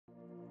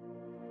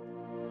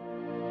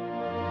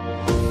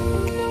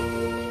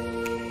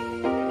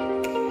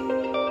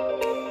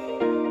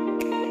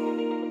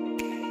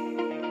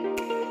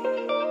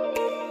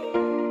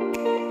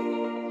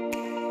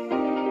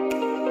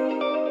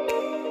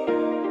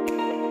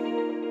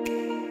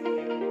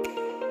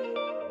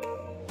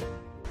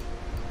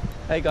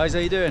Hey guys, how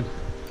you doing?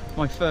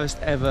 My first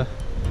ever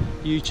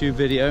YouTube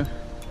video,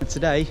 and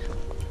today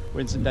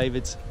we're in St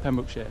Davids,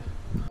 Pembrokeshire.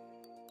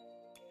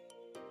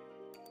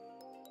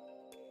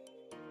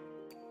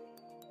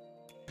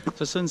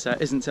 So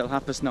sunset isn't till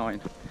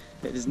 9:30.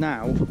 It is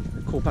now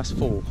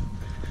 4:15.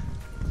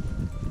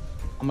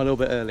 I'm a little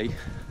bit early,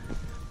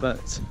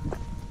 but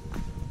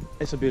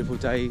it's a beautiful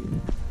day.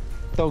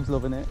 Dog's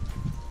loving it,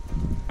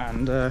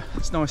 and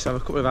it's nice to have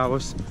a couple of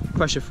hours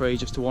pressure free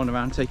just to wander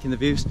around taking the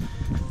views,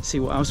 see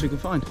what else we can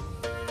find.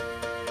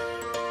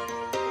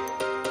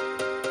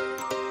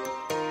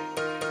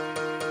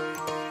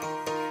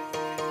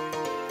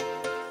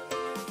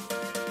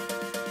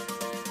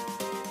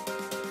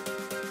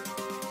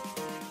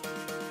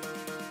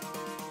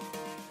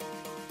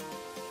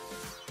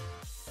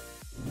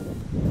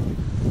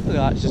 Look at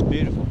that, it's just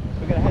beautiful.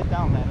 We're going to head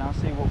down there now,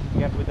 see what we can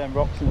get with them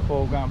rocks in the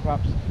foreground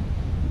perhaps.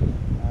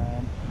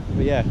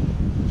 But yeah,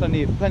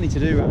 plenty to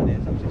do around here,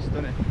 it's absolutely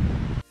stunning.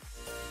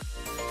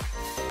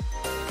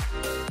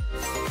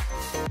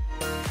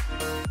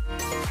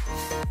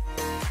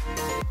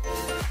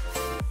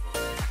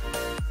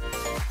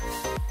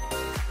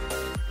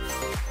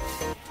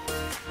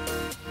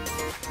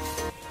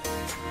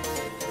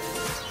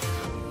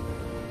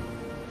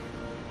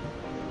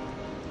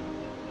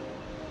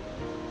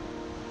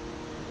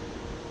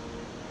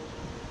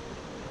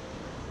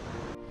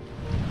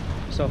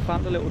 So I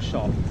found a little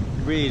shot,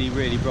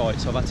 really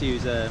bright, so I've had to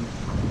use an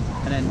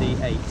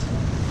ND8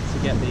 to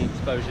get the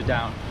exposure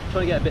down.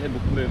 Trying to get a bit of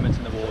movement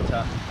in the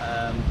water.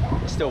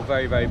 It's still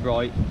very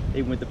bright,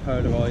 even with the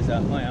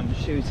polarizer. I am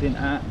shooting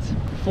at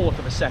 1/4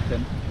 of a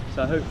second,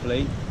 so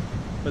hopefully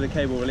with the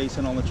cable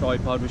releasing on the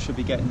tripod we should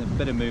be getting a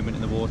bit of movement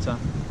in the water.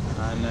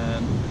 And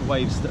the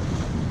waves,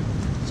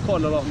 there's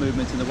quite a lot of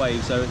movement in the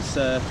waves, so it's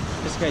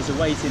just a case of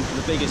waiting for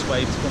the biggest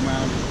waves to come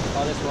round,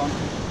 like this one,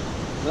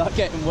 without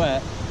getting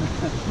wet.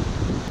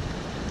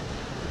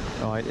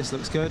 Right, this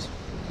looks good.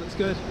 Looks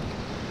good.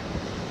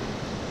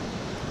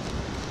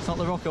 It's not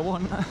the rock I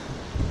want.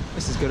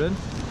 This is good.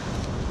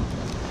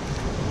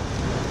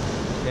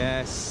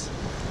 Yes.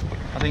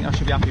 I think I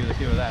should be happy with a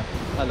few of them.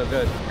 That look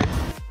good.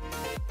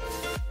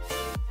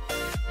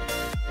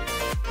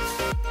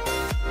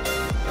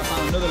 I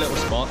found another little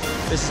spot.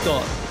 This has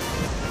got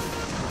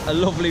a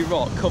lovely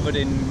rock covered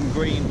in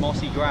green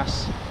mossy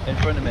grass in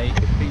front of me.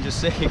 You can just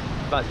see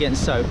about getting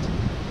soaked,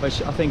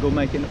 which I think will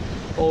make an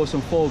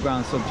awesome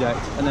foreground subject.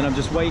 And then I'm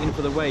just waiting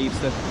for the waves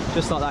to,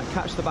 just like that,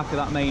 catch the back of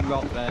that main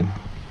rock there.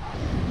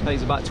 It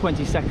takes about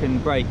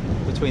 20-second break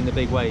between the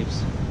big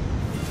waves.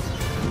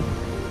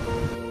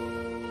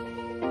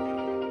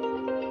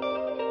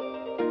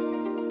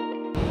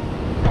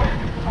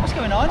 What's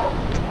going on?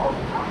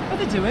 What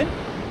are they doing?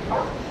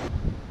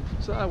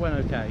 So that went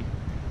okay.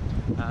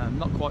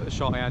 Not quite the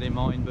shot I had in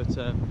mind, but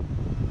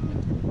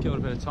killed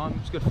a bit of time.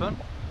 It was good fun.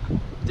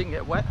 Didn't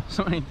get wet,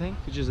 so anything,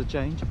 which is a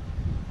change.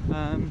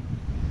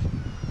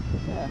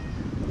 Yeah,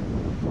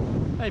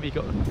 maybe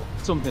got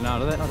something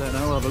out of it, I don't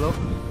know, we'll have a look.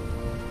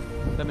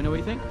 Let me know what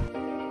you think.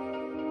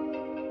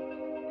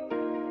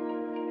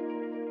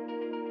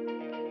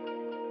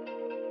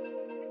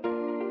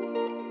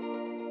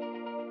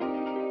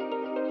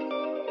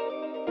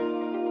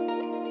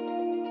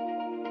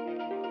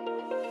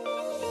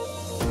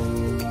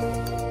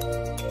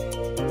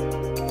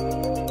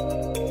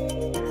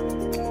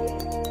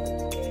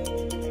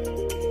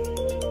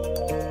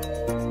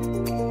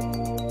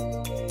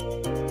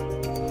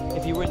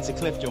 If you were into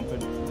cliff jumping,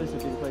 this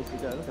would be the place to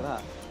go. Look at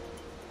that.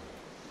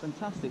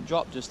 Fantastic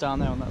drop just down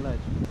there on that ledge.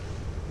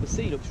 The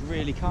sea looks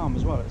really calm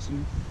as well.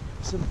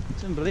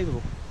 It's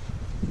unbelievable.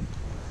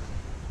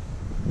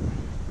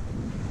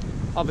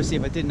 Obviously,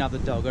 if I didn't have the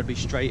dog, I'd be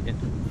straight in.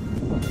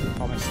 I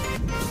promise.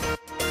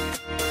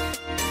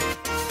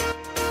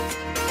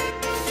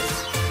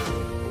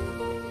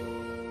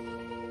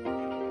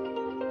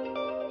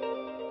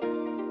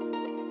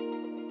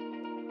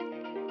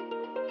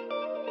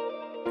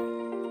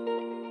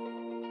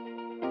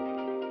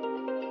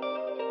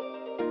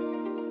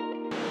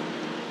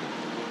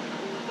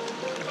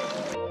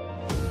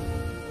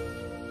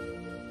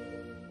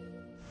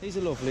 These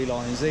are lovely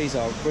lines. These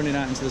are running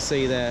out into the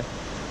sea there,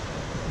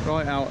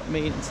 right out,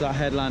 meeting into that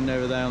headland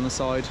over there on the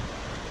side.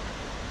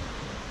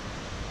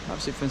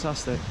 Absolutely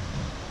fantastic.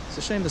 It's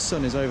a shame the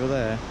sun is over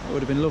there. It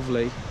would have been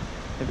lovely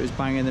if it was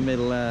bang in the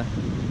middle there.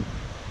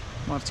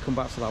 Might have to come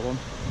back for that one.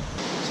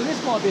 So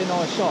this might be a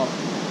nice shot.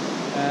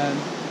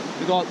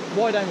 We've got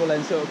wide angle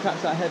lens, so it'll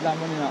catch that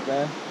headland running up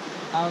there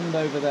and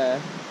over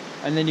there.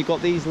 And then you've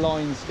got these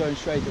lines going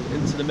straight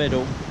into the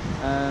middle.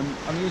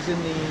 I'm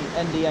using the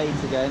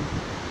ND8 again.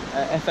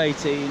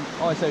 F18,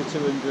 ISO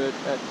 200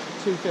 at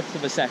 2/5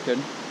 of a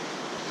second.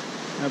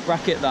 I'm gonna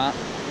bracket that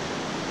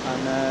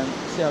and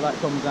see how that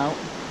comes out.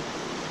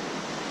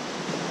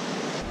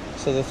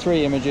 So the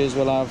three images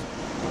will have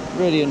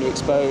really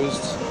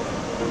underexposed,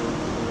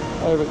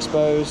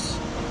 overexposed,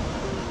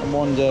 and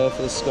one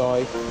for the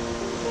sky.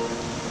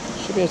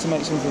 Should be able to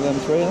make something of them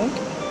three, I think.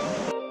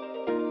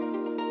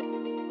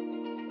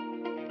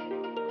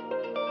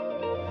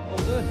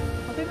 Well done.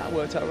 I think that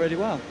worked out really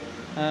well.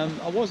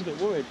 I was a bit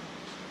worried,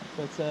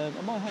 but I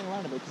might hang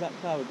around a bit because that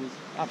cloud was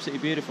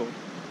absolutely beautiful.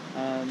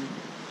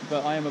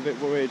 But I am a bit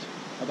worried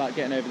about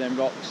getting over them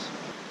rocks.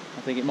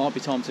 I think it might be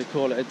time to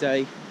call it a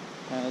day.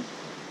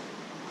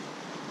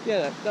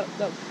 Yeah,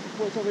 that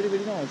worked out really,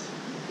 really nice.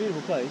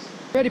 Beautiful place.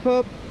 Ready,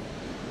 pup?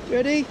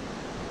 Ready?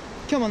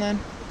 Come on then.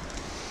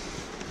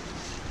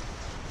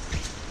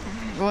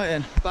 Right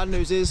then, bad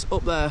news is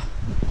up there.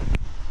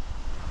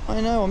 I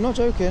know, I'm not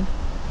joking.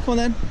 Come on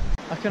then.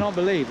 I cannot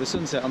believe the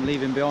sunset I'm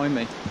leaving behind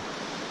me.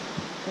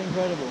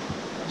 Incredible,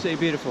 absolutely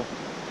beautiful.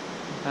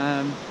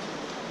 Well,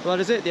 that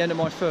is it, the end of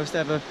my first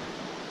ever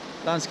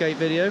landscape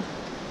video.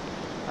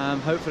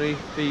 Hopefully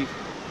be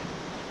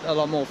a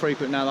lot more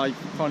frequent now that I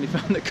finally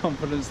found the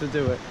confidence to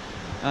do it.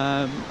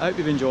 I hope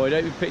you've enjoyed, I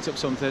hope you've picked up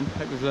something, I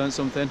hope you've learned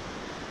something.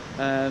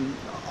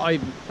 I'm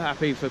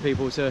happy for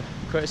people to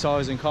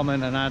criticise and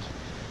comment and add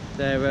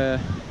their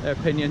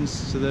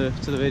opinions to the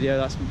video.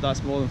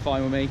 That's more than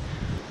fine with me.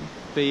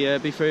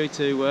 Be free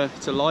to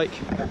like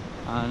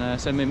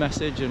and send me a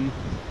message and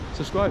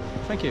subscribe.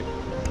 Thank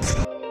you.